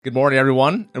Good morning,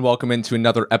 everyone, and welcome into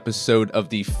another episode of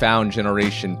the Found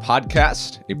Generation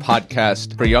podcast, a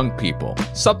podcast for young people.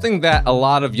 Something that a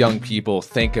lot of young people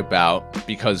think about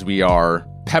because we are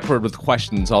peppered with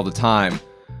questions all the time.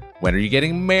 When are you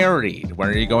getting married? When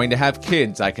are you going to have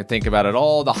kids? I can think about it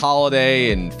all, the holiday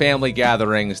and family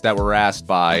gatherings that were asked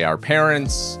by our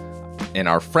parents and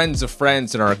our friends of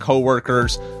friends and our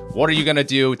coworkers. What are you going to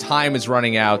do? Time is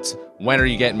running out. When are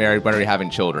you getting married? When are you having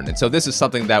children? And so this is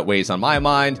something that weighs on my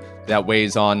mind, that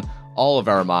weighs on all of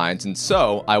our minds. And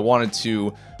so I wanted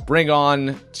to bring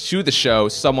on to the show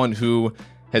someone who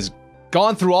has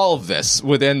gone through all of this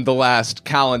within the last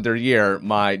calendar year.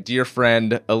 My dear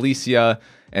friend, Allysia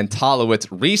Antolowitz,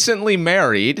 recently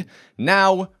married,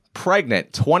 now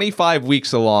pregnant, 25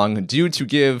 weeks along, due to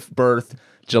give birth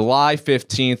July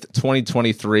 15th,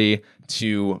 2023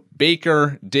 to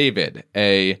Baker David,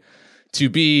 a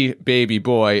to-be baby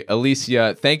boy.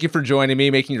 Allysia, thank you for joining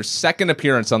me, making your second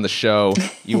appearance on the show.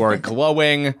 You are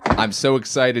glowing. I'm so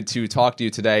excited to talk to you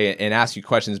today and ask you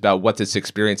questions about what this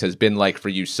experience has been like for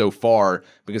you so far,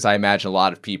 because I imagine a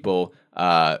lot of people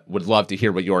would love to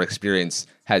hear what your experience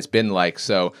has been like.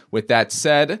 So with that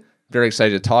said, very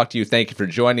excited to talk to you. Thank you for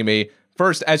joining me.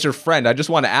 First, as your friend, I just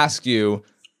want to ask you,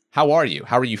 how are you?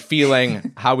 How are you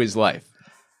feeling? How is life?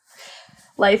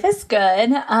 Life is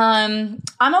good. I'm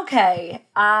okay.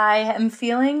 I am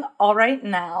feeling all right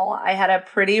now. I had a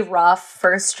pretty rough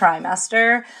first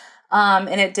trimester,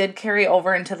 and it did carry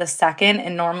over into the second.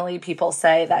 And normally people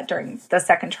say that during the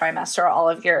second trimester, all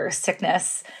of your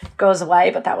sickness goes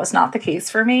away, but that was not the case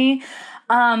for me.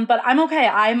 But I'm okay.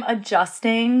 I'm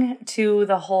adjusting to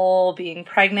the whole being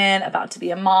pregnant, about to be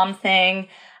a mom thing.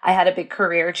 I had a big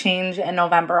career change in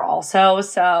November also,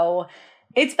 so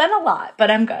it's been a lot, but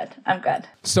I'm good.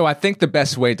 So I think the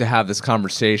best way to have this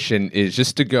conversation is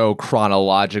just to go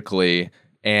chronologically.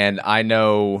 And I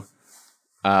know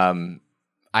I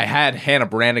had Hannah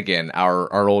Brannigan,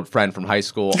 our old friend from high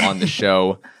school, on the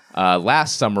show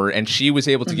last summer, and she was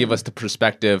able to give us the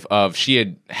perspective of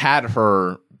she had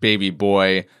her baby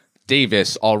boy,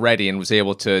 Davis, already, and was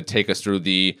able to take us through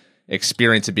the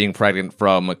experience of being pregnant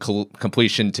from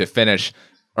completion to finish.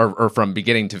 Or from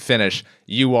beginning to finish.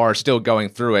 You are still going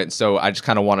through it. And so I just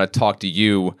kind of want to talk to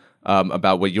you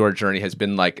about what your journey has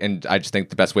been like. And I just think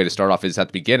the best way to start off is at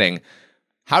the beginning.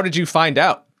 How did you find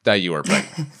out that you were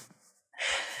pregnant?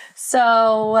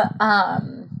 So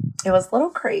it was a little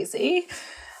crazy.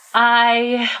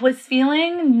 I was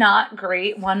feeling not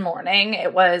great one morning.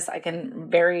 It was, I can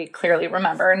very clearly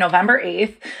remember, November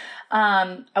 8th.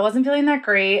 I wasn't feeling that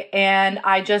great. And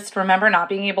I just remember not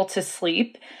being able to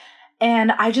sleep.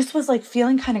 And I just was like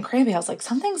feeling kind of crampy. I was like,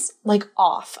 something's like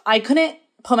off. I couldn't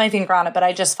put my finger on it, but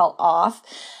I just felt off.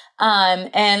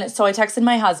 And so I texted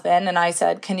my husband and I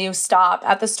said, can you stop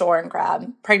at the store and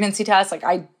grab pregnancy tests? Like,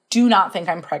 I do not think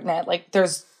I'm pregnant. Like,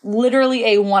 there's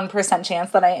literally a 1%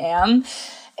 chance that I am.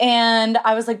 And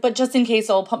I was like, but just in case,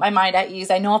 it'll put my mind at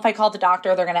ease. I know if I call the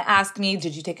doctor, they're going to ask me,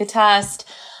 did you take a test?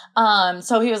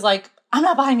 So he was like, I'm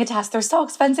not buying a test. They're so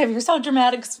expensive. You're so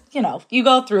dramatic. You know, you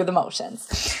go through the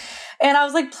motions. And I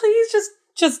was like, please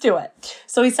just do it.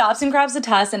 So he stops and grabs the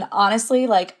test. And honestly,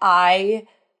 like, I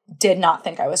did not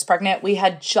think I was pregnant. We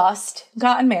had just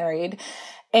gotten married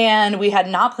and we had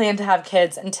not planned to have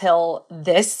kids until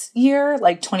this year,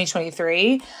 like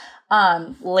 2023,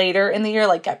 later in the year,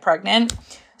 like get pregnant.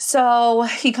 So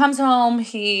he comes home,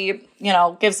 he,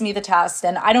 gives me the test,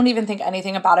 and I don't even think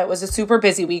anything about it. It was a super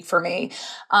busy week for me.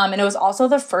 And it was also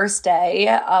the first day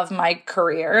of my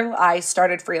career. I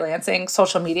started freelancing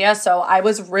social media. So I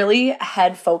was really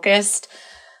head focused,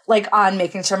 like on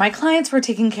making sure my clients were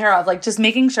taken care of, like just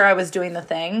making sure I was doing the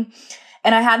thing.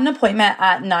 And I had an appointment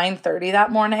at 9:30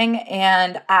 that morning.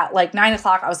 And at like 9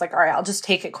 o'clock, I was like, all right, I'll just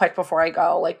take it quick before I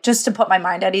go, like just to put my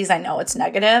mind at ease. I know it's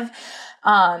negative.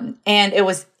 And it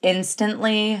was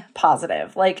instantly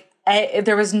positive. Like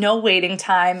there was no waiting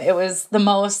time. It was the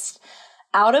most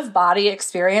out of body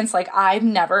experience. Like I've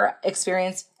never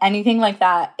experienced anything like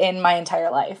that in my entire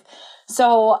life.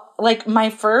 So like my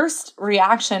first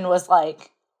reaction was like,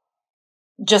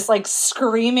 just like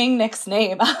screaming Nick's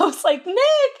name. I was like,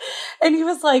 Nick. And he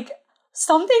was like,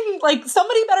 something like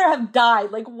somebody better have died.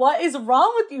 Like, what is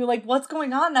wrong with you? Like, what's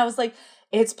going on? And I was like,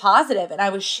 it's positive. And I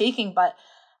was shaking, but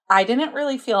I didn't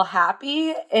really feel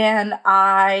happy. And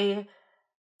I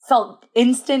felt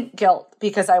instant guilt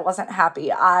because I wasn't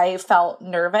happy. I felt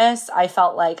nervous. I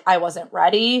felt like I wasn't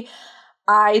ready.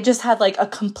 I just had like a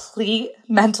complete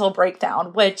mental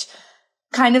breakdown, which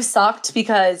kind of sucked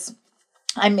because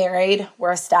I'm married,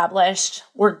 we're established,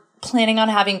 we're planning on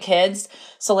having kids.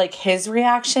 So like his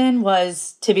reaction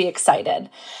was to be excited.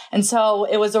 And so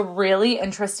it was a really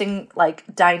interesting like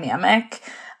dynamic,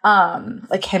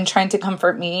 like him trying to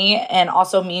comfort me and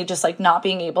also me just like not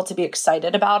being able to be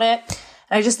excited about it.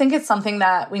 And I just think it's something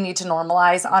that we need to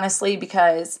normalize, honestly,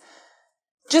 because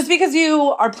just because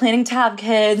you are planning to have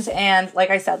kids and like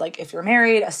I said, like if you're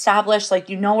married, established, like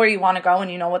you know where you want to go and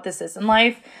you know what this is in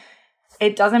life,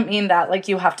 it doesn't mean that like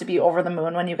you have to be over the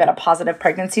moon when you get a positive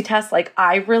pregnancy test. Like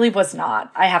I really was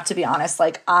not. I have to be honest.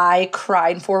 Like I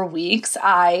cried for weeks.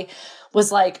 I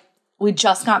was like, we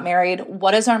just got married.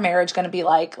 What is our marriage going to be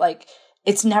like? Like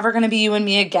it's never going to be you and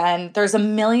me again. There's a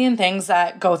million things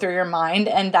that go through your mind.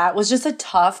 And that was just a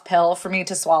tough pill for me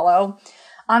to swallow.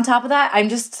 On top of that, I'm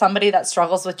just somebody that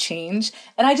struggles with change.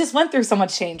 And I just went through so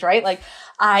much change, right? Like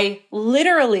I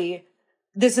literally,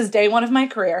 this is day one of my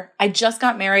career. I just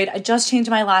got married. I just changed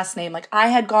my last name. Like I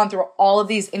had gone through all of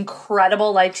these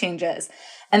incredible life changes.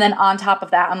 And then on top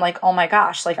of that, I'm like, oh my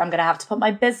gosh, like I'm going to have to put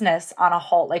my business on a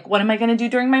halt. Like what am I going to do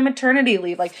during my maternity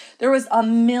leave? Like there was a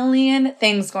million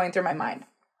things going through my mind.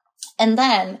 And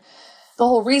then the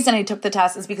whole reason I took the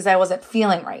test is because I wasn't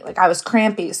feeling right. Like I was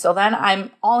crampy. So then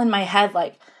I'm all in my head,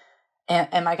 like,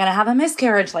 am I going to have a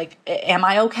miscarriage? Like, am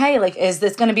I okay? Like, is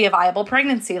this going to be a viable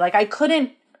pregnancy? Like I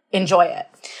couldn't enjoy it.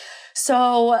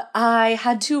 So I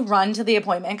had to run to the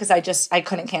appointment because I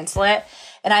couldn't cancel it.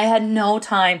 And I had no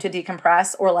time to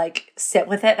decompress or like sit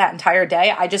with it that entire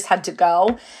day. I just had to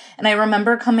go. And I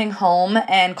remember coming home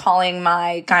and calling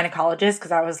my gynecologist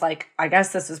because I was like, I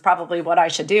guess this is probably what I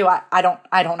should do. I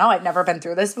don't know. I've never been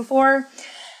through this before.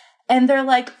 And they're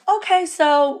like, okay,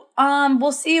 so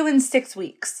we'll see you in 6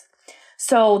 weeks.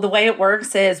 So the way it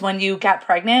works is when you get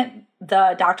pregnant,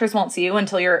 the doctors won't see you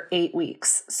until you're 8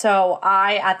 weeks. So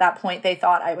at that point, they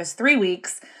thought I was 3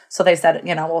 weeks. So they said,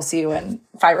 we'll see you in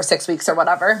 5 or 6 weeks or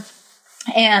whatever.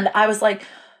 And I was like,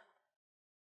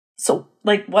 so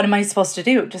like, what am I supposed to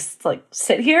do? Just like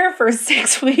sit here for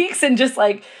 6 weeks and just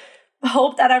like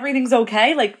hope that everything's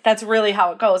okay? Like that's really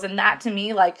how it goes. And that to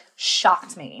me, like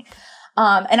shocked me.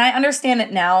 And I understand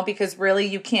it now because really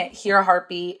you can't hear a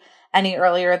heartbeat any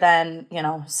earlier than,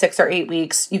 6 or 8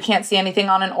 weeks. You can't see anything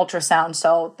on an ultrasound,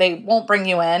 so they won't bring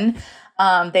you in.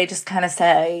 They just kind of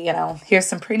say, here's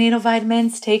some prenatal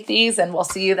vitamins, take these and we'll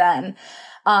see you then.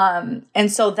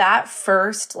 And so that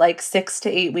first like 6 to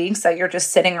 8 weeks that you're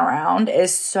just sitting around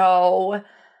is so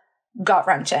gut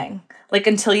wrenching. Like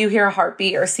until you hear a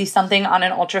heartbeat or see something on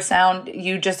an ultrasound,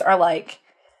 you just are like,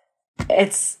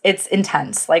 it's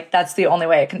intense. Like that's the only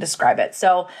way I can describe it.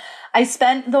 So I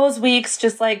spent those weeks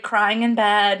just like crying in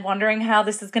bed, wondering how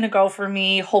this is going to go for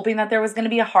me, hoping that there was going to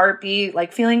be a heartbeat,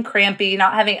 like feeling crampy,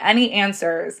 not having any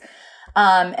answers.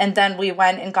 And then we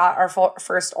went and got our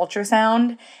first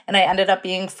ultrasound and I ended up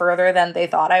being further than they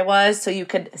thought I was. So you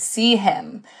could see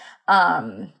him,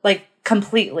 like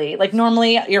completely. Like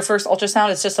normally your first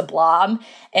ultrasound is just a blob,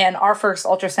 and our first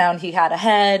ultrasound, he had a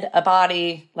head, a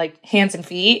body, like hands and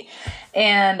feet.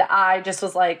 And I just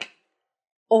was like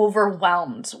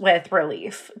overwhelmed with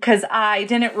relief because I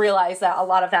didn't realize that a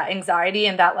lot of that anxiety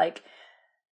and that like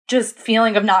just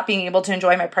feeling of not being able to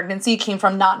enjoy my pregnancy came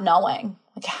from not knowing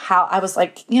like how I was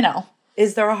like,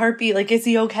 is there a heartbeat? Like, is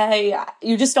he okay?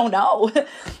 You just don't know.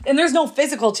 And there's no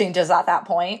physical changes at that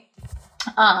point.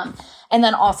 And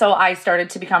then also I started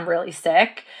to become really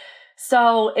sick.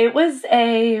 So it was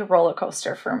a roller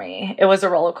coaster for me. It was a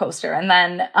roller coaster. And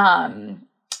then,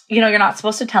 you're not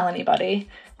supposed to tell anybody.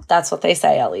 That's what they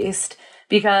say, at least.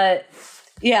 Because,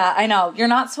 yeah, I know. You're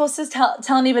not supposed to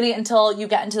tell anybody until you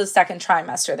get into the second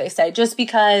trimester, they say. Just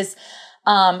because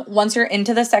once you're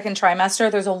into the second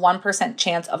trimester, there's a 1%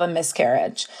 chance of a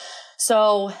miscarriage.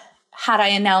 So had I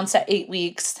announced at 8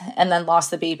 weeks and then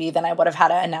lost the baby, then I would have had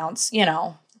to announce,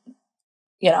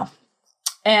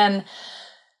 And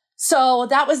so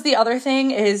that was the other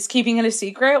thing, is keeping it a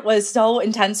secret was so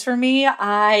intense for me.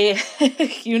 I,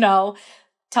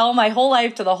 tell my whole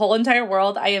life to the whole entire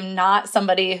world, I am not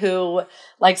somebody who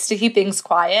likes to keep things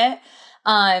quiet.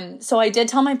 So I did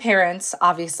tell my parents,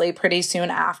 obviously, pretty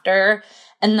soon after.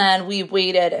 And then we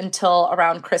waited until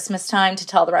around Christmas time to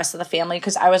tell the rest of the family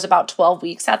because I was about 12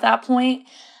 weeks at that point.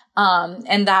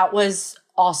 And that was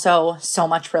also so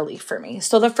much relief for me.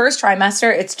 So the first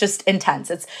trimester, it's just intense.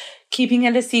 It's keeping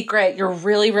it a secret. You're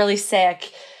really, really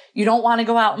sick. You don't want to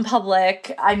go out in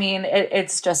public. I mean,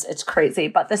 it's crazy.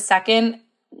 But the second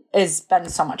has been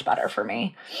so much better for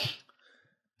me.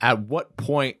 At what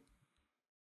point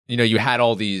you had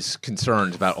all these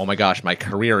concerns about, oh my gosh, my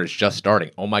career is just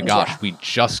starting. Oh my gosh, we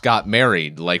just got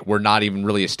married. Like, we're not even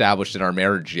really established in our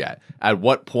marriage yet. At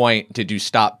what point did you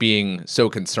stop being so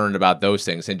concerned about those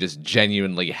things and just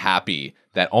genuinely happy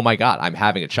that, oh my God, I'm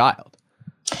having a child?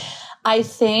 I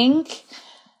think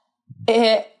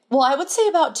I would say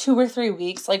about 2 or 3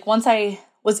 weeks. Like, once I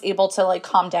was able to like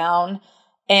calm down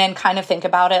and kind of think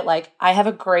about it, like, I have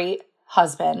a great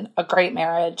husband, a great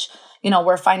marriage.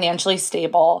 We're financially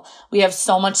stable. We have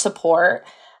so much support.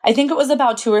 I think it was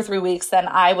about 2 or 3 weeks then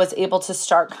I was able to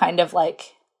start kind of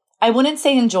like, I wouldn't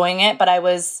say enjoying it, but I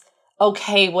was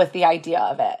okay with the idea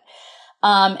of it.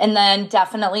 And then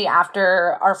definitely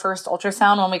after our first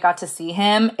ultrasound, when we got to see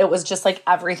him, it was just like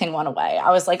everything went away.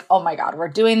 I was like, oh my God, we're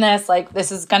doing this. Like,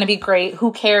 this is going to be great.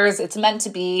 Who cares? It's meant to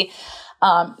be.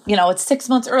 It's 6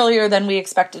 months earlier than we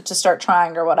expected to start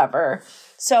trying or whatever.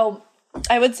 So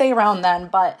I would say around then.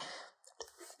 But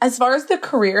as far as the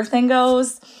career thing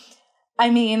goes,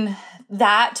 I mean,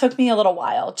 that took me a little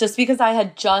while just because I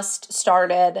had just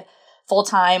started full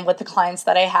time with the clients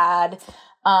that I had.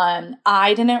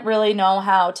 I didn't really know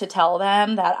how to tell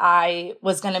them that I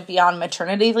was going to be on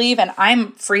maternity leave, and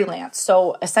I'm freelance.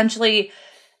 So essentially,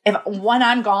 when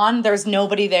I'm gone, there's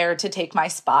nobody there to take my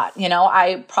spot.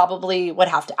 I probably would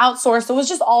have to outsource. So it was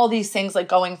just all these things like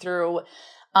going through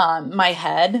my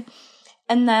head.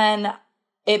 And then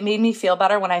it made me feel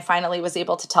better when I finally was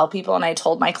able to tell people, and I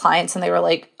told my clients, and they were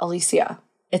like, Allysia,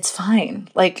 it's fine.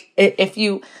 Like, if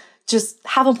you just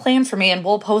have a plan for me and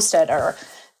we'll post it or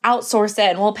outsource it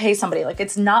and we'll pay somebody, like,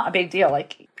 it's not a big deal.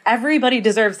 Like, everybody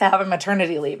deserves to have a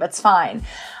maternity leave. It's fine.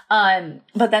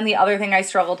 But then the other thing I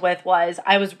struggled with was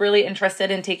I was really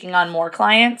interested in taking on more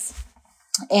clients,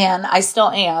 and I still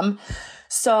am.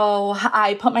 So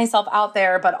I put myself out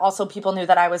there, but also people knew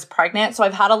that I was pregnant. So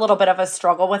I've had a little bit of a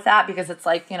struggle with that because it's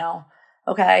like,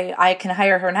 okay, I can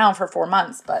hire her now for 4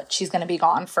 months, but she's going to be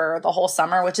gone for the whole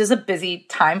summer, which is a busy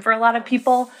time for a lot of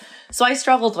people. So I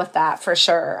struggled with that for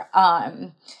sure.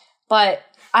 But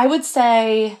I would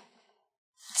say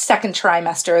second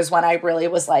trimester is when I really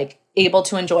was like able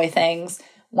to enjoy things.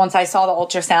 Once I saw the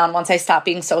ultrasound, once I stopped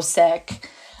being so sick,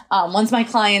 once my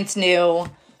clients knew,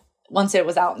 once it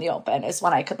was out in the open is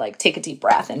when I could like take a deep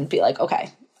breath and be like, okay,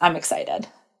 I'm excited.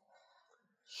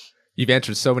 You've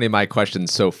answered so many of my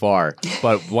questions so far,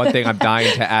 but one thing I'm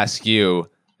dying to ask you,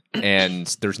 and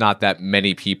there's not that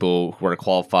many people who are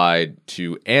qualified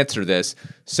to answer this.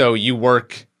 So you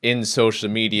work in social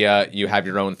media, you have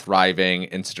your own thriving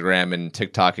Instagram and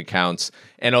TikTok accounts,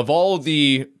 and of all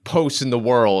the posts in the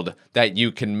world that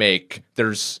you can make,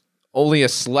 there's only a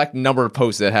select number of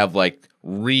posts that have like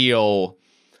real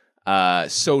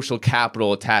social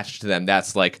capital attached to them.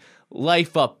 That's like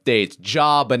life updates,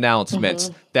 job announcements.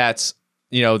 Mm-hmm. That's,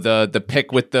 the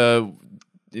pic with the,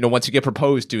 once you get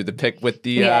proposed to, the pic with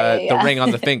the ring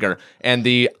on the finger, and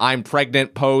the I'm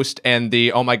pregnant post, and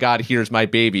the oh my God, here's my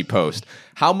baby post.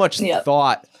 How much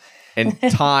thought and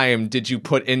time did you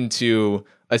put into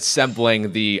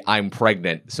assembling the I'm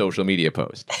pregnant social media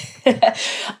post?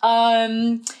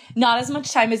 Not as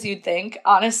much time as you'd think,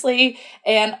 honestly.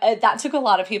 And that took a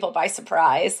lot of people by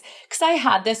surprise because I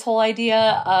had this whole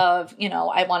idea of,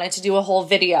 I wanted to do a whole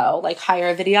video, like hire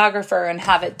a videographer and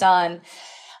have it done.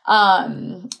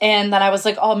 And then I was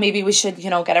like, oh, maybe we should,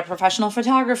 get a professional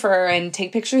photographer and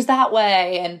take pictures that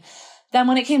way. And then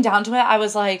when it came down to it, I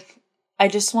was like, I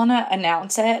just want to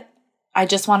announce it.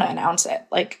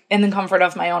 Like in the comfort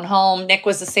of my own home. Nick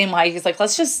was the same way. He's like,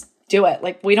 let's just do it.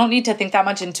 Like, we don't need to think that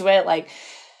much into it. Like,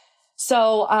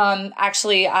 so,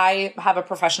 actually I have a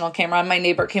professional camera. My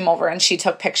neighbor came over and she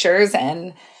took pictures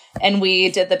and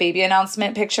we did the baby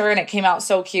announcement picture and it came out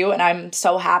so cute and I'm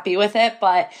so happy with it.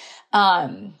 But,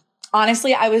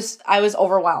 honestly, I was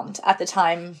overwhelmed at the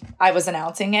time I was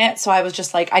announcing it. So I was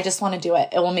just like, I just want to do it.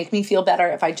 It will make me feel better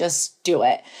if I just do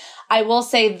it. I will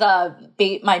say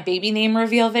my baby name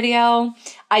reveal video,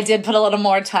 I did put a little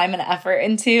more time and effort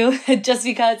into just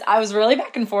because I was really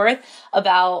back and forth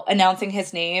about announcing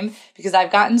his name because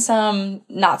I've gotten some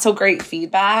not so great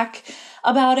feedback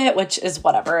about it, which is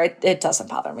whatever. It doesn't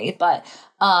bother me. But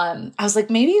I was like,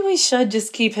 maybe we should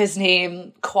just keep his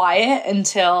name quiet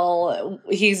until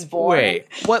he's born. Wait,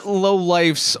 what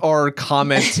lowlifes are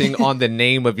commenting on the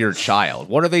name of your child?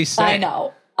 What are they saying?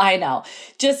 I know.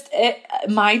 Just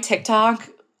my TikTok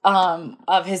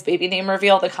of his baby name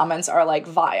reveal, the comments are like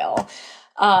vile.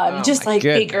 Just like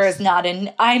goodness. Baker is not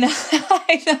I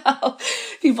know.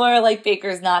 People are like,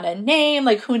 Baker's not a name.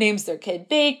 Like, who names their kid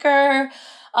Baker?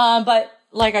 But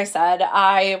like I said,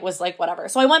 I was like, whatever.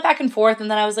 So I went back and forth, and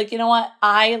then I was like, you know what?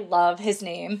 I love his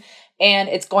name, and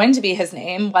it's going to be his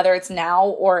name, whether it's now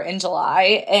or in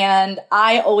July. And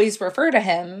I always refer to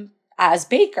him as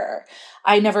Baker.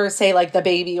 I never say like the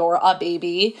baby or a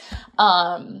baby.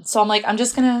 So I'm like, I'm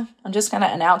just gonna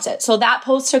announce it. So that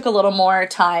post took a little more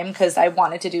time because I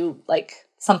wanted to do like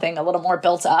something a little more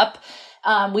built up.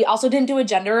 We also didn't do a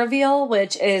gender reveal,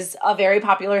 which is a very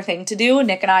popular thing to do.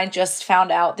 Nick and I just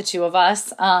found out, the two of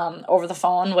us, over the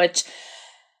phone, which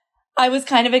I was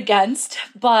kind of against,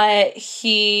 but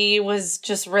he was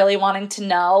just really wanting to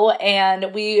know.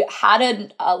 And we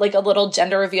had a little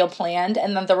gender reveal planned.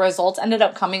 And then the results ended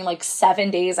up coming like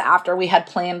 7 days after we had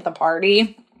planned the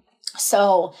party.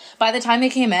 So by the time they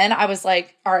came in, I was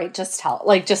like, all right, just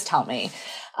tell me.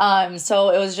 So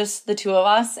it was just the two of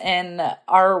us in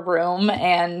our room,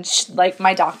 and like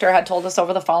my doctor had told us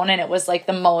over the phone, and it was like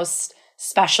the most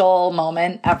special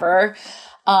moment ever.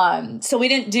 So we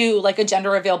didn't do like a gender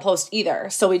reveal post either.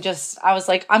 So I was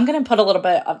like, I'm going to put a little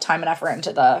bit of time and effort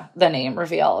into the name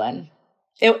reveal. And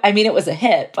it was a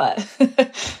hit, but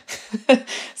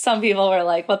some people were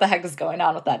like, what the heck is going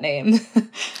on with that name?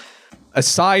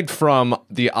 Aside from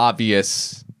the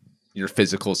obvious, your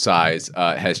physical size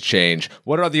has changed,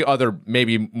 what are the other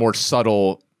maybe more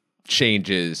subtle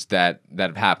changes that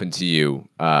have happened to you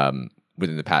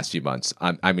within the past few months?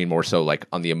 I mean, more so like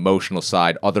on the emotional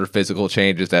side, other physical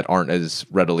changes that aren't as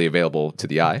readily available to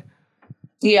the eye?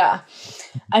 Yeah.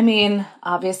 I mean,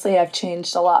 obviously I've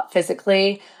changed a lot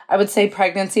physically. I would say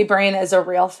pregnancy brain is a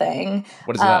real thing.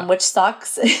 What is that? Which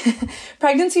sucks.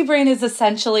 Pregnancy brain is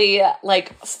essentially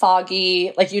like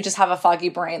foggy, like you just have a foggy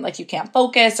brain, like you can't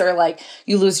focus or like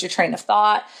you lose your train of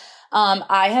thought.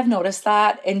 I have noticed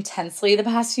that intensely the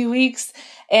past few weeks,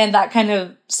 and that kind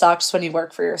of sucks when you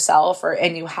work for yourself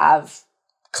and you have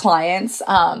clients.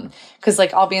 Cause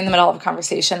like I'll be in the middle of a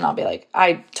conversation and I'll be like,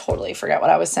 I totally forget what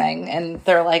I was saying. And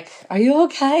they're like, are you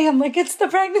okay? I'm like, it's the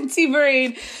pregnancy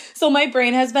brain. So my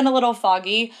brain has been a little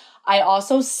foggy. I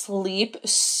also sleep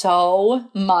so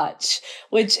much,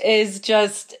 which is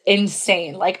just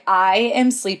insane. Like I am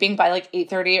sleeping by like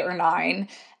 8:30 or 9,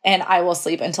 and I will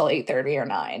sleep until 8:30 or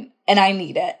 9, and I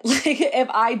need it. Like if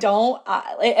I don't,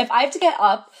 if I have to get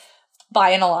up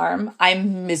by an alarm,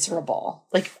 I'm miserable,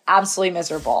 like absolutely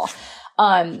miserable.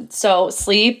 So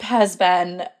sleep has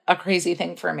been a crazy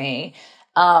thing for me.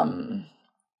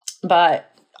 But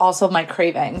also my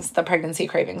cravings, the pregnancy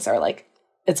cravings are like,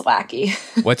 it's wacky.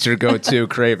 What's your go-to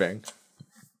craving?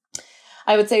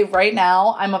 I would say right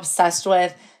now I'm obsessed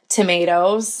with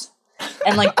tomatoes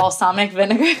and like balsamic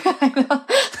vinegar.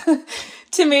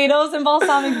 Tomatoes and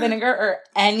balsamic vinegar, or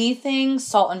anything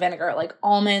salt and vinegar, like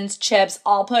almonds, chips.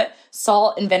 I'll put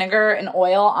salt and vinegar and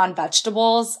oil on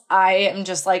vegetables. I am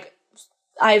just like,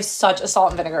 I have such a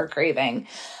salt and vinegar craving.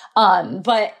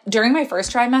 But during my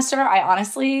first trimester, I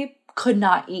honestly could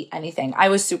not eat anything. I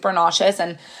was super nauseous,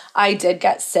 and I did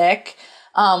get sick,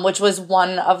 which was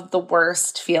one of the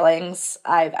worst feelings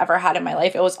I've ever had in my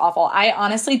life. It was awful. I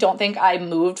honestly don't think I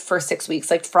moved for 6 weeks,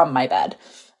 like from my bed.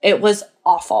 It was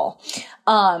awful,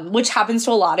 which happens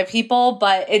to a lot of people,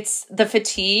 but it's the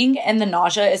fatigue and the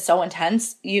nausea is so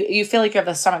intense. You feel like you have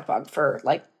a stomach bug for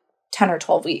like 10 or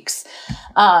 12 weeks.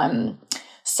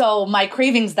 So my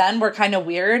cravings then were kind of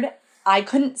weird. I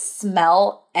couldn't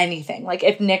smell anything. Like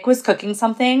if Nick was cooking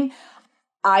something,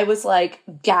 I was like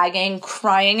gagging,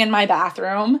 crying in my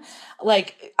bathroom.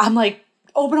 Like I'm like,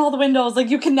 open all the windows.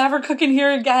 Like you can never cook in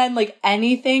here again. Like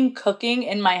anything cooking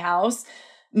in my house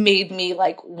made me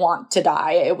like want to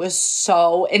die. It was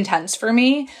so intense for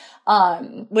me.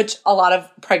 Which a lot of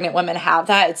pregnant women have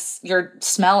that. It's your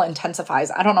smell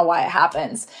intensifies. I don't know why it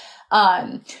happens.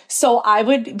 So I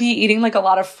would be eating like a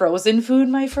lot of frozen food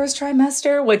my first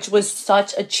trimester, which was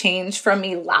such a change from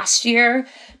me last year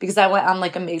because I went on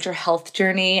like a major health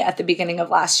journey at the beginning of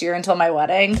last year until my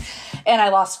wedding, and I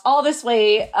lost all this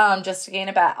weight, just to gain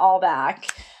it all back.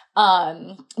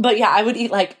 But yeah, I would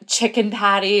eat like chicken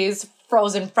patties,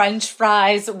 frozen French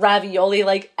fries, ravioli,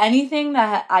 like anything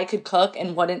that I could cook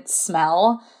and wouldn't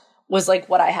smell was like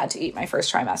what I had to eat my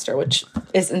first trimester, which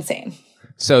is insane.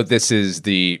 So this is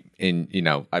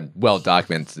I'm well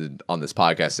documented on this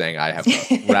podcast saying I have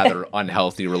a rather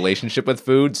unhealthy relationship with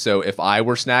food. So if I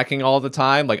were snacking all the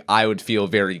time, like I would feel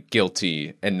very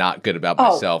guilty and not good about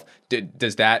myself. Do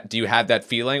you have that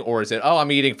feeling, or is it,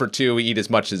 I'm eating for two, eat as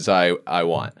much as I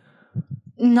want?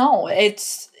 No,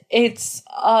 it's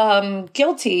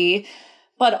guilty,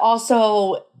 but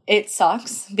also it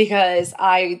sucks because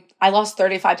I lost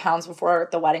 35 pounds before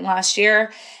the wedding last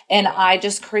year, and I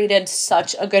just created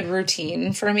such a good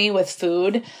routine for me with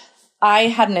food. I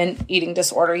had an eating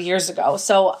disorder years ago.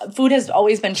 So food has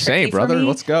always been tricky Same, brother. for me.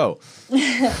 Let's go.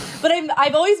 But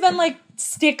I've always been like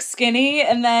stick skinny.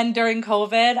 And then during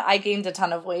COVID, I gained a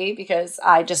ton of weight because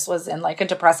I just was in like a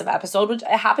depressive episode, which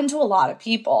happened to a lot of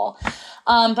people.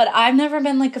 But I've never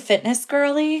been like a fitness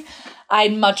girly.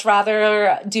 I'd much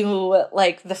rather do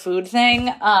like the food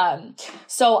thing.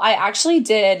 So I actually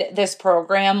did this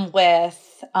program with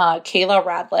Kayla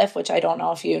Radliff, which I don't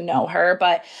know if you know her,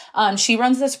 but she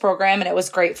runs this program and it was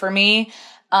great for me.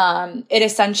 It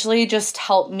essentially just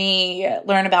helped me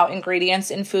learn about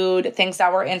ingredients in food, things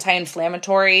that were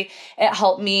anti-inflammatory. It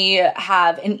helped me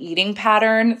have an eating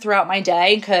pattern throughout my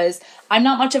day because I'm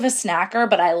not much of a snacker,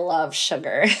 but I love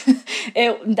sugar.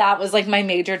 That was like my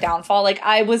major downfall. Like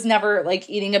I was never like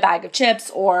eating a bag of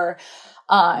chips or,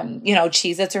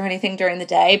 Cheez-Its or anything during the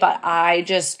day, but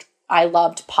I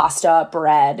loved pasta,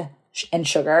 bread, and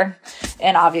sugar.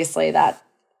 And obviously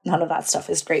none of that stuff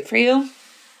is great for you.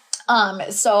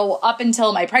 So up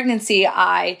until my pregnancy,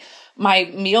 my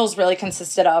meals really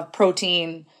consisted of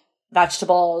protein,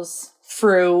 vegetables,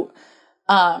 fruit.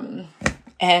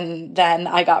 And then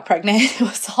I got pregnant. It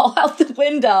was all out the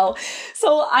window.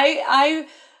 So I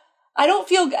don't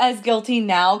feel as guilty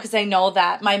now because I know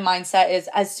that my mindset is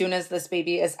as soon as this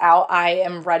baby is out, I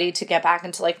am ready to get back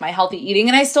into like my healthy eating.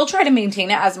 And I still try to maintain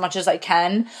it as much as I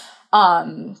can,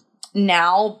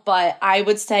 now. But I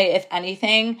would say if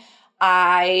anything,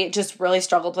 I just really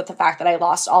struggled with the fact that I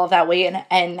lost all of that weight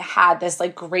and had this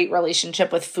like great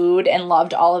relationship with food and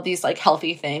loved all of these like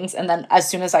healthy things. And then as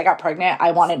soon as I got pregnant, I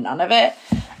wanted none of it.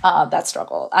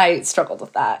 I struggled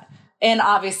with that. And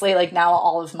obviously like now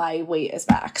all of my weight is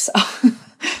back. So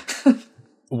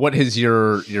what has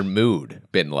your mood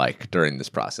been like during this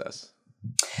process?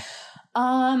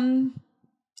 Not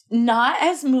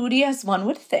as moody as one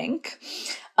would think.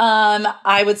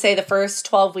 I would say the first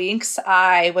 12 weeks,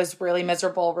 I was really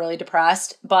miserable, really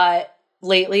depressed, but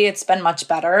lately it's been much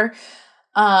better.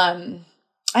 I've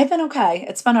been okay.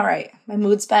 It's been all right. My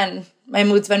mood's been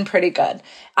pretty good.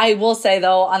 I will say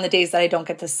though, on the days that I don't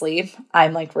get to sleep,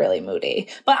 I'm like really moody,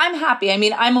 but I'm happy. I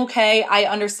mean, I'm okay. I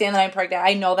understand that I'm pregnant.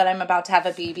 I know that I'm about to have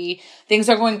a baby. Things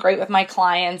are going great with my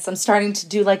clients. I'm starting to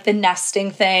do like the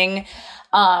nesting thing.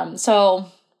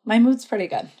 So my mood's pretty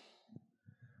good.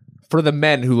 For the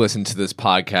men who listen to this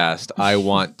podcast, I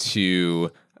want to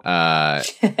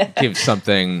give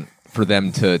something for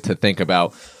them to think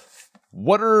about.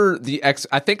 What are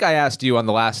I think I asked you on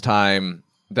the last time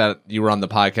that you were on the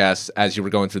podcast as you were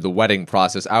going through the wedding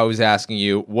process. I was asking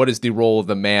you, what is the role of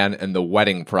the man in the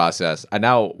wedding process? I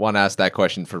now want to ask that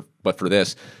question for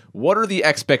this. What are the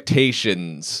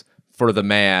expectations for the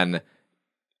man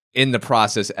in the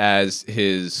process as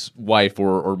his wife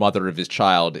or mother of his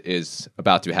child is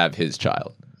about to have his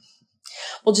child?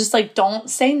 Well, just like, don't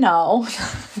say no.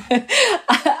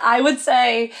 I would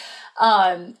say,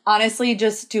 honestly,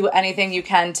 just do anything you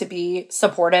can to be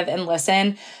supportive and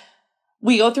listen.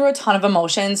 We go through a ton of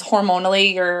emotions.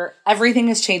 Hormonally, everything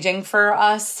is changing for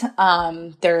us.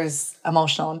 There's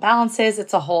emotional imbalances.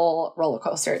 It's a whole roller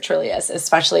coaster. It truly is,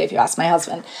 especially if you ask my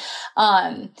husband.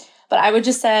 But I would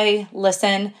just say,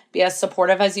 listen, be as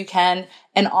supportive as you can,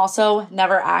 and also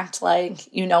never act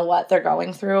like you know what they're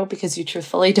going through because you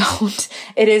truthfully don't.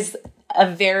 It is a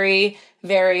very,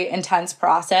 very intense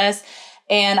process.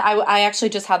 And I actually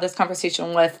just had this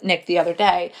conversation with Nick the other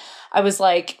day. I was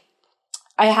like,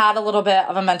 I had a little bit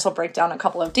of a mental breakdown a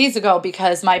couple of days ago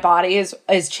because my body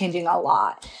is changing a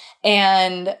lot.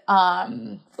 And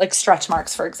like stretch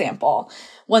marks, for example.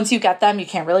 Once you get them, you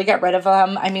can't really get rid of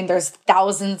them. I mean, there's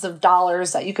thousands of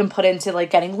dollars that you can put into like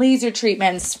getting laser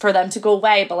treatments for them to go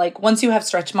away. But like once you have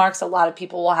stretch marks, a lot of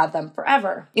people will have them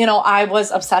forever. I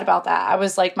was upset about that. I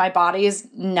was like, my body is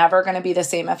never going to be the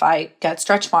same if I get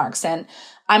stretch marks. And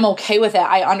I'm okay with it.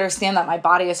 I understand that my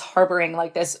body is harboring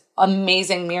like this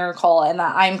amazing miracle and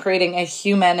that I'm creating a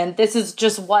human and this is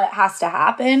just what has to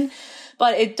happen.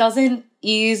 But it doesn't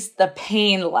ease the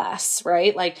pain less,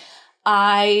 right? Like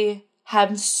I'm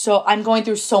going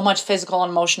through so much physical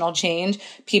and emotional change.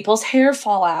 People's hair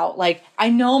fall out. Like I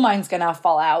know mine's going to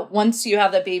fall out. Once you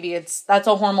have the baby, that's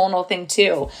a hormonal thing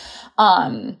too.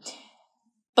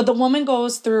 But the woman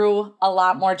goes through a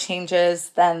lot more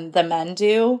changes than the men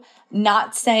do.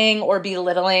 Not saying or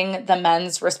belittling the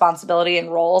men's responsibility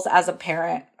and roles as a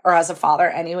parent or as a father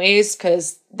anyways,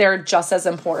 because they're just as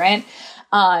important.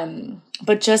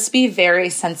 But just be very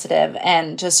sensitive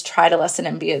and just try to listen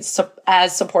and be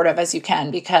as supportive as you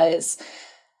can, because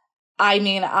I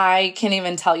mean, I can't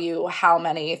even tell you how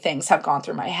many things have gone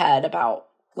through my head about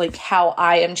like how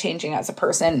I am changing as a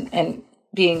person and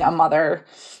being a mother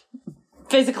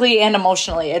physically and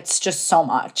emotionally. It's just so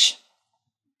much.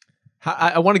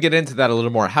 I want to get into that a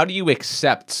little more. How do you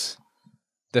accept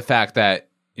the fact that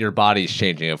your body's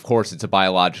changing? Of course, it's a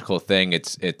biological thing.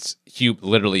 It's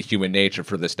literally human nature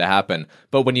for this to happen.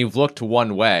 But when you've looked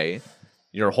one way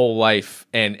your whole life,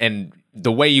 and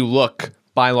the way you look,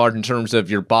 by and large, in terms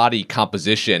of your body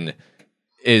composition,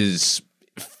 is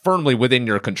firmly within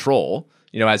your control.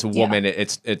 As a woman,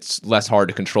 it's less hard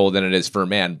to control than it is for a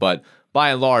man. But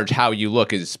by and large, how you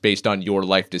look is based on your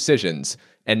life decisions.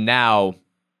 And now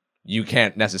you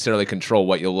can't necessarily control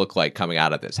what you'll look like coming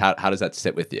out of this. How does that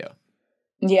sit with you?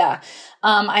 Yeah.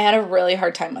 I had a really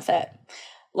hard time with it.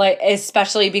 Like,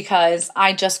 especially because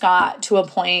I just got to a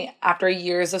point after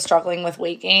years of struggling with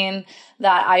weight gain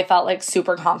that I felt like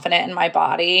super confident in my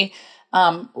body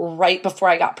right before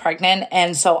I got pregnant.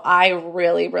 And so I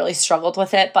really, really struggled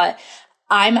with it. But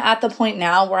I'm at the point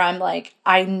now where I'm like,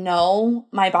 I know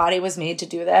my body was made to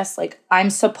do this. Like, I'm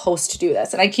supposed to do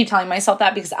this. And I keep telling myself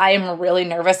that because I am really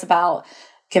nervous about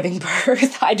giving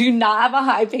birth. I do not have a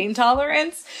high pain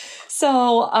tolerance.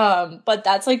 So, but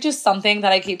that's like just something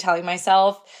that I keep telling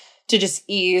myself to just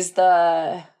ease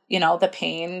the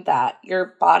pain, that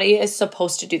your body is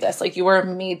supposed to do this. Like, you were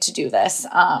made to do this,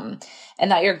 and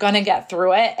that you're going to get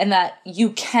through it, and that you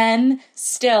can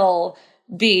still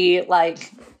be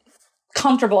like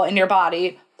comfortable in your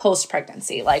body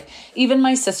post-pregnancy. Like, even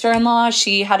my sister-in-law,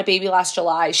 she had a baby last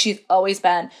July. She's always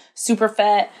been super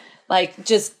fit, like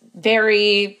just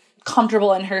very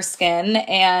comfortable in her skin.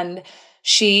 And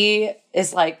she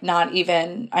is like not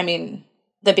even,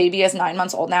 the baby is 9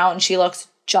 months old now and she looks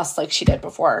just like she did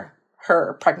before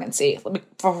her pregnancy,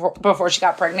 before she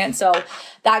got pregnant. So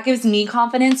that gives me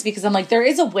confidence because I'm like, there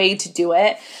is a way to do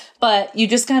it, but you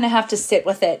just kind of have to sit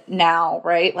with it now,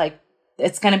 right? Like,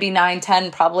 it's going to be 9,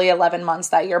 10, probably 11 months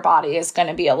that your body is going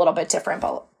to be a little bit different,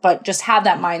 but just have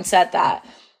that mindset that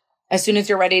as soon as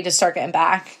you're ready to start getting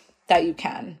back, that you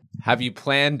can. Have you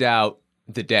planned out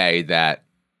the day that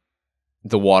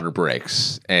the water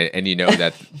breaks and you know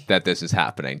that this is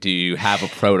happening? Do you have a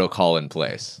protocol in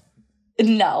place?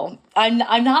 No, I'm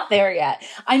not there yet.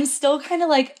 I'm still kind of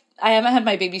like, I haven't had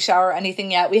my baby shower or anything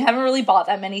yet. We haven't really bought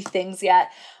that many things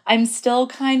yet. I'm still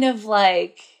kind of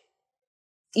like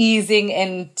easing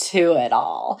into it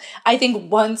all. I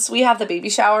think once we have the baby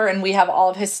shower and we have all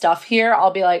of his stuff here,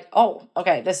 I'll be like, oh,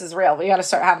 okay, this is real. We got to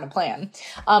start having a plan.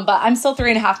 But I'm still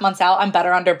 3.5 months out. I'm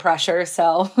better under pressure.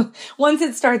 So once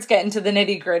it starts getting to the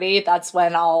nitty gritty, that's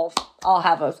when I'll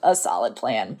have a solid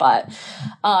plan. But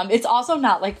it's also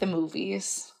not like the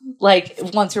movies. Like,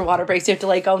 once your water breaks, you have to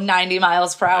like go 90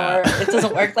 miles per hour. It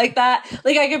doesn't work like that.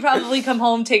 Like, I could probably come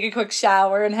home, take a quick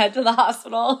shower, and head to the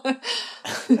hospital,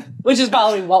 which is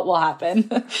probably what will happen.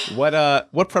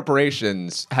 What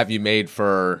preparations have you made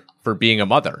for being a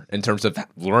mother in terms of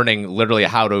learning literally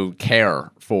how to care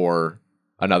for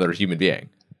another human being?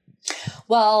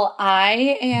 Well,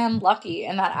 I am lucky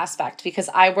in that aspect because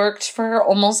I worked for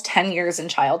almost 10 years in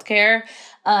childcare.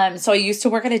 So I used to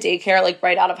work at a daycare, like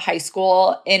right out of high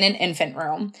school in an infant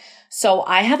room. So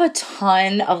I have a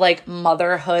ton of like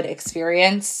motherhood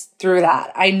experience through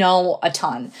that. I know a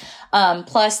ton.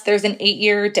 Plus there's an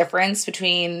 8-year difference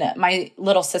between my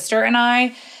little sister and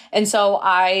I. And so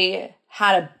I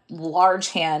had a large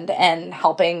hand in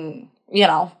helping,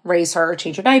 raise her,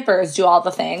 change her diapers, do all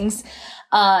the things.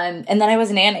 And then I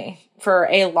was a nanny for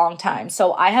a long time.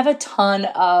 So I have a ton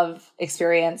of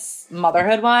experience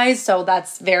motherhood wise. So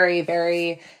that's very,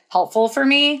 very helpful for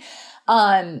me.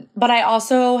 But I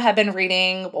also have been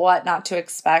reading What to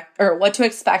Expect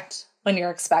When You're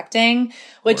Expecting,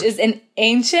 which is an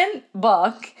ancient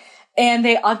book, and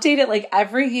they update it like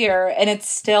every year and it's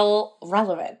still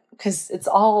relevant because it's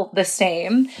all the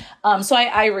same. So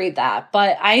I read that,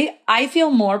 but I feel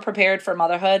more prepared for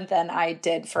motherhood than I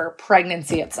did for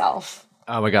pregnancy itself.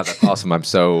 Oh my God, that's awesome. I'm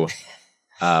so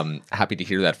happy to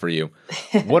hear that for you.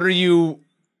 What are you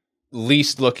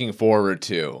least looking forward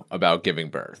to about giving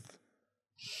birth?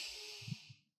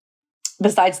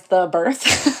 Besides the birth,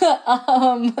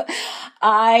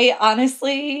 I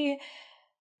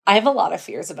have a lot of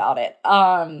fears about it.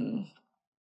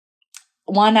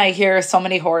 One, I hear so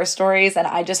many horror stories and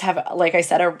I just have, like I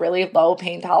said, a really low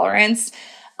pain tolerance.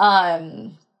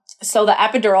 So the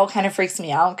epidural kind of freaks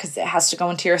me out because it has to go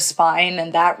into your spine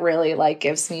and that really like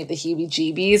gives me the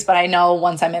heebie-jeebies. But I know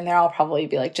once I'm in there, I'll probably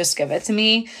be like, just give it to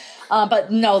me.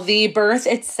 But no, the birth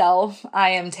itself,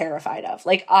 I am terrified of,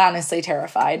 like honestly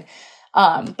terrified.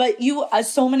 But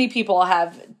so many people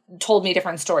have told me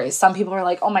different stories. Some people are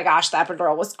like, oh my gosh, the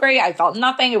epidural was great. I felt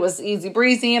nothing. It was easy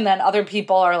breezy. And then other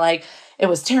people are like, it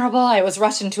was terrible. I was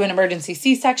rushed into an emergency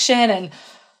C-section. And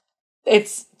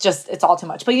it's all too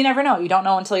much. But you never know. You don't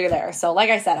know until you're there. So like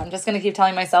I said, I'm just going to keep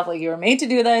telling myself, like, you were made to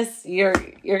do this. You're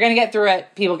going to get through it.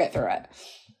 People get through it.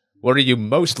 What are you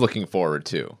most looking forward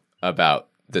to about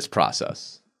this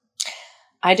process?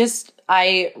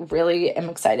 I really am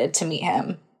excited to meet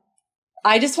him.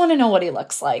 I just want to know what he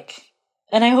looks like.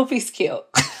 And I hope he's cute.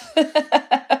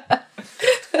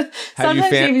 Sometimes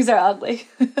babies are ugly.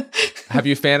 Have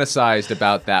you fantasized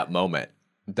about that moment?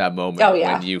 Oh,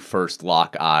 yeah. When you first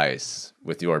lock eyes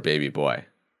with your baby boy?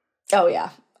 Oh, yeah.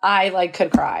 I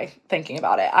could cry thinking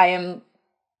about it.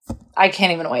 I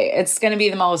can't even wait. It's going to be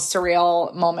the most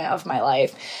surreal moment of my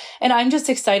life. And I'm just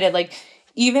excited. Like,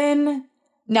 even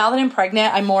now that I'm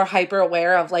pregnant, I'm more hyper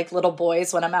aware of like little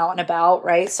boys when I'm out and about,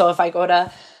 right? So if I go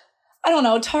to, I don't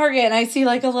know, Target and I see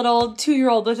like a little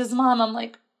 2-year-old with his mom, I'm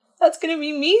like, that's going to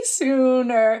be me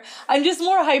soon. Or I'm just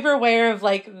more hyper aware of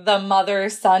like the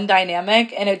mother-son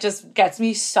dynamic. And it just gets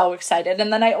me so excited.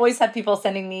 And then I always have people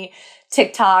sending me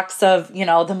TikToks of,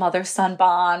 the mother-son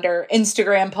bond or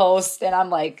Instagram posts. And I'm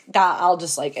like, I'll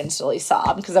just like instantly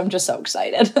sob because I'm just so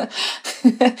excited.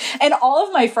 And all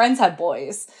of my friends had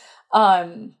boys.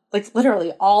 Like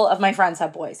literally all of my friends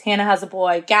have boys. Hannah has a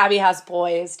boy. Gabby has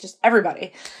boys. Just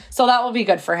everybody. So that will be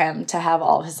good for him to have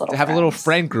all of his little friends. A little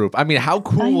friend group. I mean, how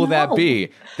cool will that be?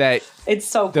 That it's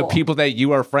so cool. The people that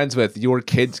you are friends with, your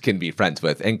kids can be friends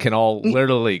with and can all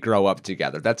literally grow up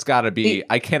together. That's got to be.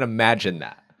 I can't imagine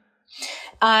that.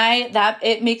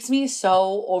 It makes me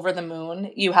so over the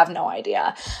moon. You have no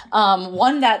idea.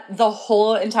 One, that the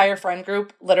whole entire friend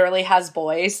group literally has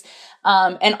boys.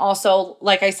 And also,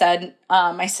 like I said,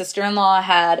 my sister-in-law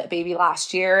had a baby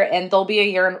last year and they'll be a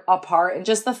year apart. And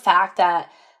just the fact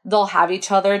that they'll have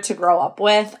each other to grow up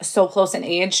with so close in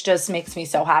age just makes me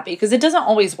so happy because it doesn't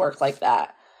always work like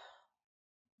that.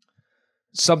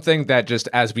 Something that just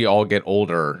as we all get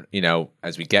older,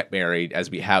 as we get married, as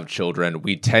we have children,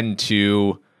 we tend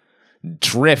to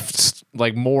drift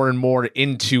like more and more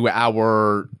into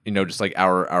our, just like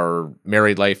our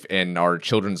married life and our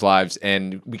children's lives.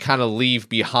 And we kind of leave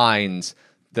behind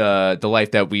the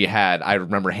life that we had. I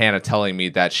remember Hannah telling me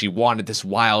that she wanted this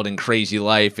wild and crazy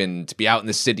life and to be out in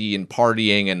the city and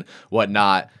partying and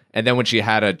whatnot. And then when she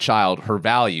had a child, her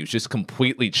values just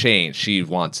completely changed.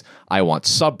 I want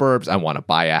suburbs. I want to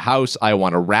buy a house. I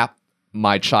want to wrap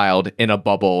my child in a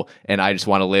bubble. And I just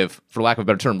want to live, for lack of a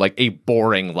better term, like a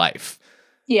boring life.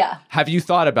 Yeah. Have you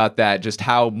thought about that? Just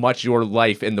how much your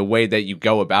life and the way that you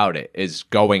go about it is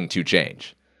going to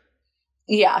change?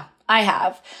 Yeah, I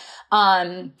have.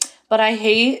 But I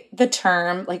hate the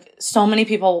term, like so many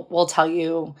people will tell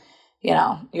you,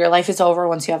 your life is over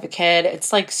once you have a kid.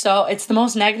 It's like, it's the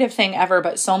most negative thing ever,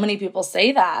 but so many people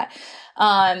say that.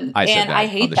 I said that I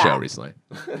hate on the show recently.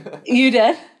 You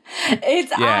did?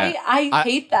 I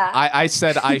hate that. I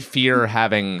said I fear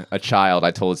having a child.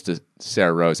 I told this to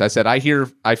Sarah Rose. I said I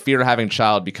fear having a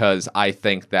child because I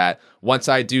think that once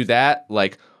I do that,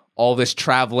 like all this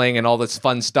traveling and all this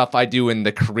fun stuff I do in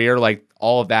the career, like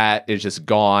all of that is just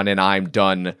gone and I'm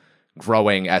done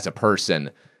growing as a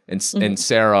person. And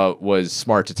Sarah was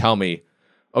smart to tell me,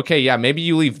 okay, yeah, maybe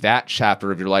you leave that chapter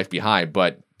of your life behind,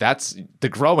 but the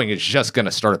growing is just going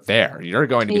to start there. You're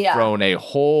going to be thrown a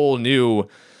whole new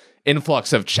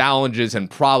influx of challenges and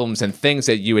problems and things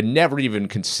that you had never even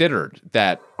considered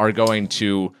that are going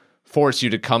to force you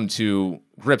to come to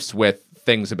grips with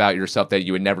things about yourself that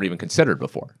you had never even considered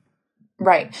before.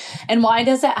 Right. And why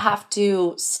does it have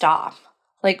to stop?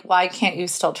 Like, why can't you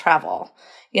still travel?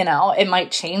 It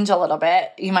might change a little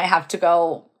bit. You might have to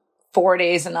go 4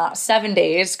 days and not 7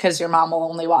 days because your mom will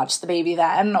only watch the baby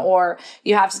then, or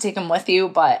you have to take him with you.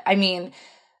 But I mean,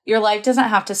 your life doesn't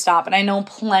have to stop. And I know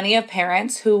plenty of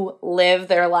parents who live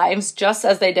their lives just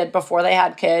as they did before they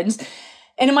had kids.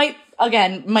 And it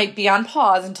might be on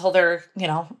pause until they're,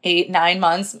 8, 9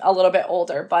 months, a little bit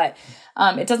older, but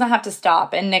it doesn't have to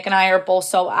stop. And Nick and I are both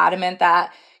so adamant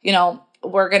that,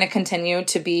 we're going to continue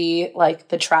to be like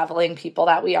the traveling people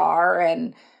that we are.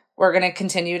 And we're going to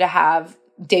continue to have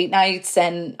date nights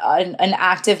and an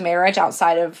active marriage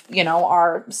outside of,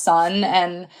 our son.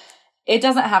 And it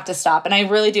doesn't have to stop. And I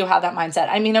really do have that mindset.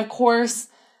 I mean, of course,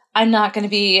 I'm not going to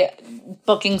be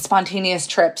booking spontaneous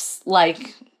trips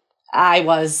like I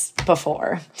was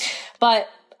before, but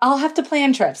I'll have to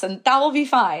plan trips and that will be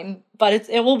fine. But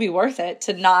it will be worth it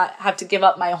to not have to give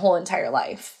up my whole entire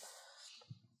life.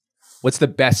 What's the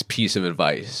best piece of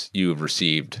advice you've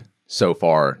received so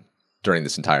far during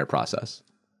this entire process?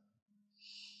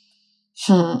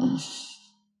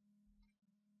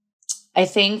 I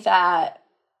think that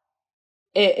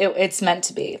it's meant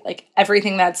to be. Like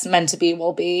everything that's meant to be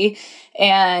will be.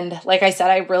 And like I said,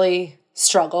 I really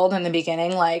struggled in the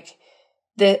beginning. Like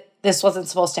this wasn't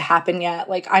supposed to happen yet.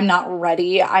 Like, I'm not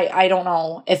ready. I don't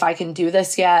know if I can do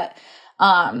this yet.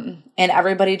 And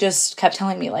everybody just kept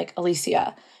telling me, like,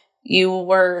 Allysia, you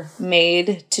were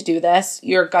made to do this.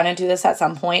 You're going to do this at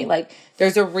some point. Like,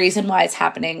 there's a reason why it's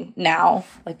happening now.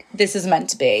 Like, this is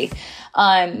meant to be.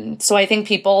 So I think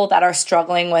people that are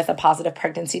struggling with a positive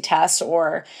pregnancy test,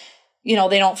 or, you know,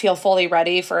 they don't feel fully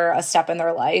ready for a step in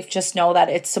their life, just know that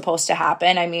it's supposed to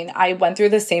happen. I mean, I went through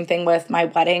the same thing with my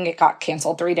wedding. It got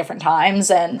canceled 3 different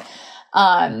times.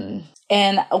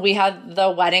 And we had the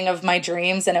wedding of my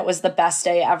dreams, and it was the best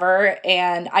day ever.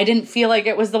 And I didn't feel like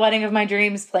it was the wedding of my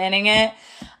dreams planning it,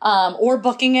 or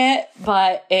booking it,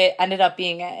 but it ended up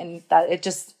being it. And that it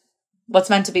just, what's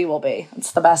meant to be will be.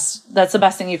 It's the best. That's the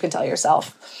best thing you can tell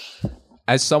yourself.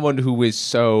 As someone who is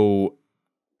so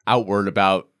outward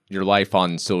about your life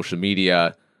on social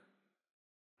media,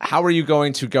 how are you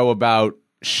going to go about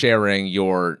sharing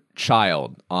your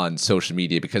child on social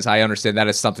media? Because I understand that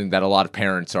is something that a lot of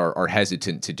parents are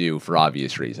hesitant to do for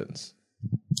obvious reasons.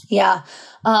 Yeah.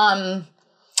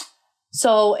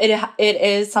 So it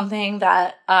is something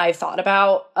that I've thought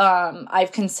about.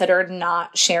 I've considered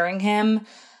not sharing him,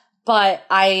 but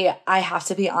I have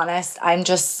to be honest. I'm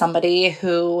just somebody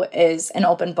who is an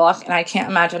open book, and I can't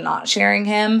imagine not sharing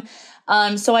him.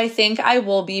 So I think I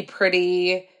will be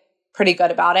pretty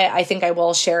good about it. I think I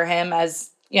will share him as,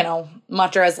 you know,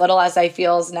 much or as little as I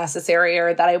feel is necessary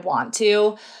or that I want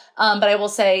to. But I will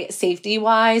say, safety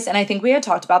wise, and I think we had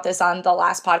talked about this on the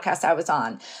last podcast I was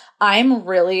on,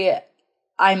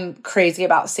 I'm crazy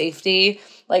about safety.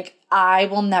 Like, I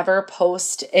will never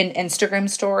post an Instagram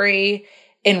story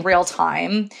in real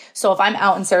time. So if I'm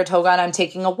out in Saratoga and I'm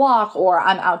taking a walk, or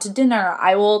I'm out to dinner,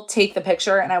 I will take the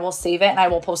picture and I will save it and I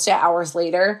will post it hours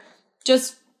later,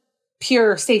 just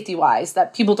pure safety wise,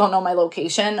 that people don't know my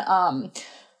location.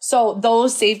 So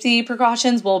those safety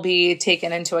precautions will be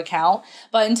taken into account.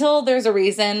 But until there's a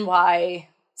reason why,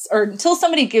 or until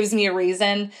somebody gives me a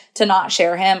reason to not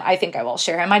share him, I think I will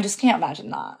share him. I just can't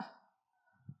imagine not.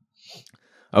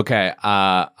 Okay,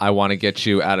 I want to get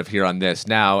you out of here on this.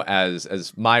 Now,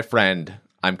 as my friend,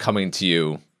 I'm coming to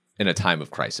you in a time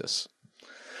of crisis.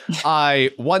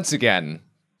 I, once again,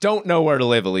 don't know where to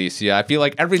live, Allysia. I feel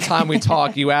like every time we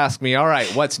talk, you ask me, all right,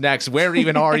 what's next? Where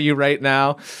even are you right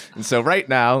now? And so right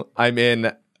now, I'm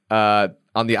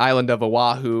on the island of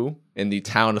Oahu in the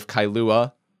town of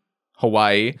Kailua,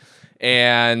 Hawaii.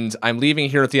 And I'm leaving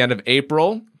here at the end of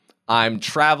April. I'm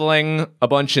traveling a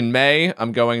bunch in May.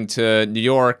 I'm going to New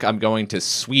York. I'm going to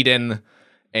Sweden.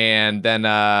 And then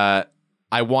I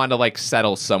want to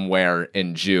settle somewhere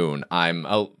in June. I'm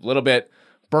a little bit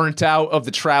burnt out of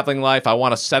the traveling life. I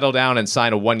want to settle down and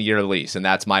sign a 1-year lease. And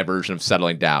that's my version of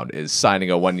settling down, is signing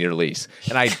a 1-year lease.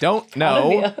 And I don't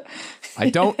know,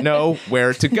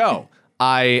 where to go.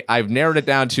 I've narrowed it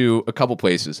down to a couple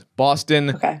places: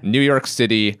 Boston, okay, New York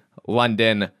City,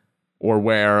 London, or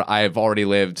where I've already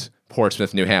lived,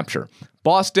 Portsmouth, New Hampshire.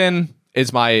 Boston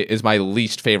is my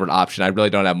least favorite option. I really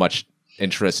don't have much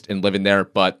interest in living there,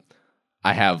 but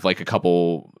I have a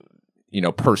couple,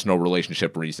 personal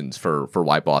relationship reasons for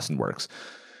why Boston works.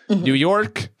 Mm-hmm. New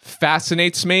York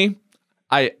fascinates me.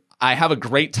 I have a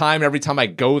great time every time I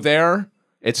go there.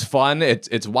 It's fun.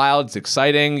 It's wild. It's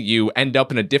exciting. You end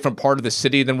up in a different part of the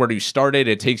city than where you started.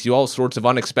 It takes you all sorts of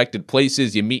unexpected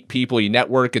places. You meet people. You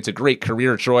network. It's a great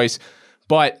career choice,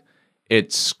 but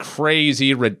it's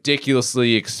crazy,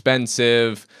 ridiculously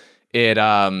expensive.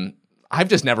 I've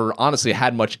just never honestly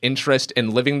had much interest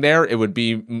in living there.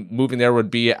 Moving there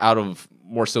would be out of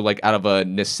a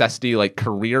necessity,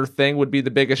 career thing would be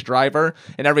the biggest driver.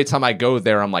 And every time I go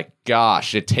there, I'm like,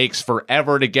 gosh, it takes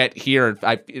forever to get here.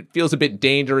 It feels a bit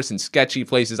dangerous and sketchy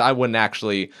places. I wouldn't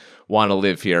actually want to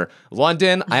live here.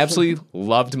 London, I absolutely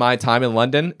loved my time in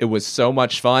London. It was so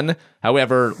much fun.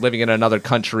 However, living in another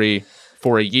country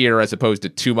for a year as opposed to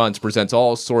 2 months presents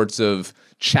all sorts of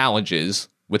challenges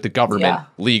with the government,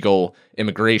 legal,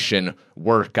 immigration,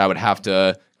 work. I would have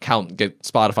to get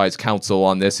Spotify's counsel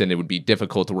on this, and it would be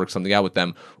difficult to work something out with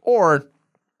them. Or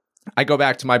I go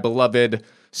back to my beloved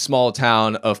small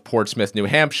town of Portsmouth, New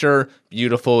Hampshire,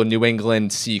 beautiful New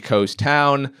England seacoast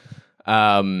town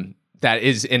that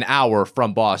is an hour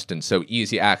from Boston, so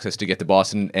easy access to get to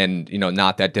Boston, and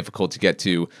not that difficult to get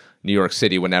to New York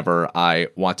City whenever I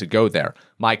want to go there.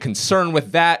 My concern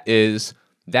with that is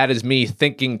me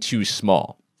thinking too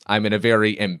small. I'm in a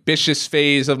very ambitious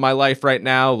phase of my life right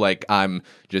now. I'm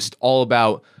just all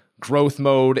about growth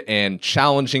mode and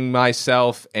challenging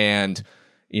myself. And,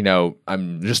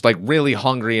 I'm just really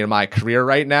hungry in my career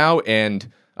right now. And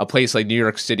a place like New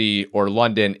York City or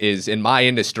London is, in my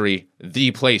industry, the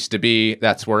place to be.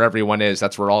 That's where everyone is.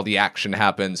 That's where all the action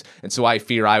happens. And so I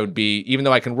fear I would be, even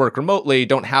though I can work remotely,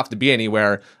 don't have to be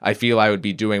anywhere, I feel I would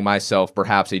be doing myself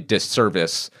perhaps a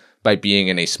disservice by being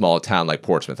in a small town like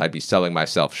Portsmouth. I'd be selling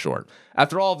myself short.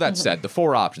 After all of that said, the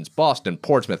 4 options: Boston,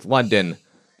 Portsmouth, London,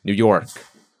 New York.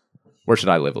 Where should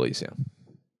I live, Allysia?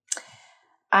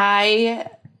 I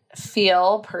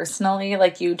feel personally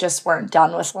like you just weren't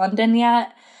done with London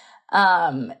yet.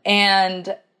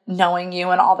 And knowing you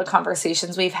and all the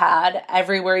conversations we've had,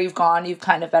 everywhere you've gone, you've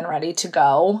kind of been ready to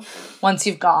go once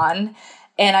you've gone.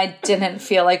 And I didn't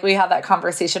feel like we had that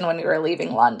conversation when we were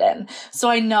leaving London. So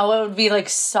I know it would be like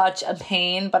such a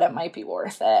pain, but it might be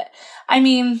worth it. I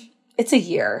mean, it's a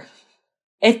year.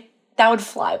 That would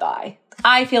fly by.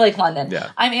 I feel like London.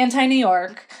 Yeah. I'm anti-New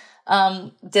York.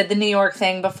 Did the New York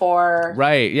thing before.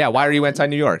 Right. Yeah. Why are you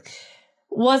anti-New York?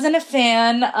 Wasn't a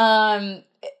fan.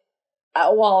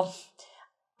 Well,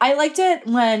 I liked it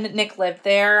when Nick lived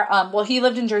there. Well, he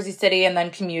lived in Jersey City and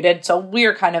then commuted. So we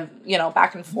were kind of,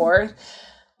 back and forth.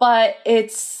 But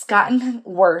it's gotten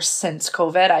worse since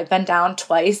COVID. I've been down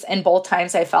twice, and both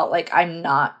times I felt like I'm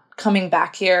not coming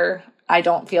back here. I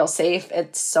don't feel safe.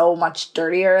 It's so much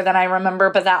dirtier than I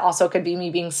remember. But that also could be me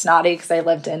being snotty because I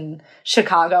lived in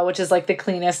Chicago, which is like the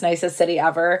cleanest, nicest city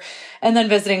ever. And then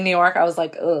visiting New York, I was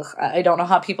like, ugh, I don't know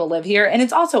how people live here. And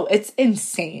it's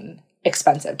insane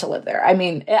expensive to live there. I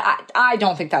mean, I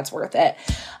don't think that's worth it.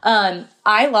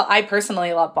 I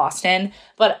personally love Boston,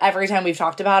 but every time we've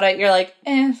talked about it, you're like,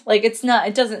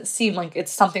 it doesn't seem like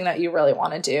it's something that you really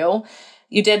want to do.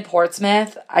 You did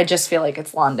Portsmouth. I just feel like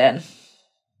it's London.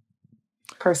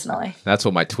 Personally. That's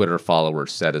what my Twitter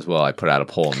followers said as well. I put out a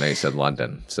poll and they said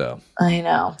London. So I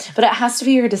know, but it has to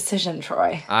be your decision,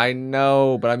 Troy. I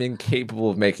know, but I'm incapable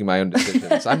of making my own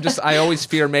decisions. I always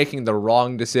fear making the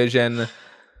wrong decision.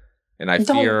 And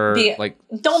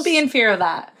don't be in fear of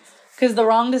that, because the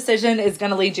wrong decision is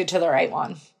going to lead you to the right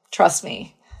one. Trust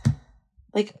me.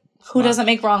 Like, who doesn't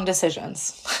make wrong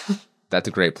decisions? That's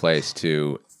a great place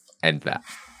to end that.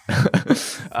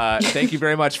 Thank you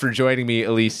very much for joining me,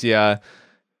 Allysia.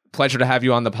 Pleasure to have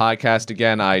you on the podcast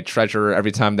again. I treasure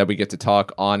every time that we get to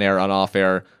talk on air, on off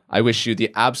air. I wish you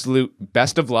the absolute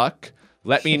best of luck.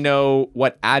 Let me know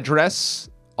what address,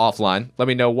 offline, let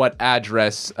me know what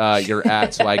address you're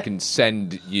at so I can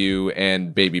send you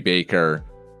and Baby Baker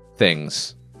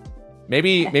things.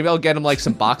 Maybe I'll get him like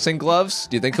some boxing gloves.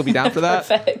 Do you think he'll be down for that?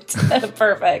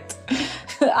 Perfect.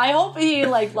 I hope he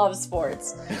loves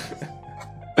sports.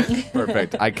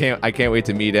 Perfect. I can't wait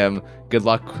to meet him. Good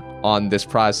luck on this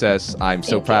process. I'm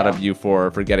so proud of you for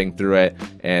getting through it,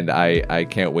 and I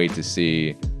can't wait to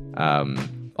see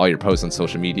all your posts on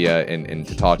social media and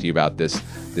to talk to you about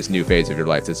this new phase of your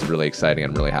life. This is really exciting.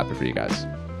 I'm really happy for you guys.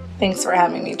 Thanks for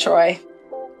having me, Troy.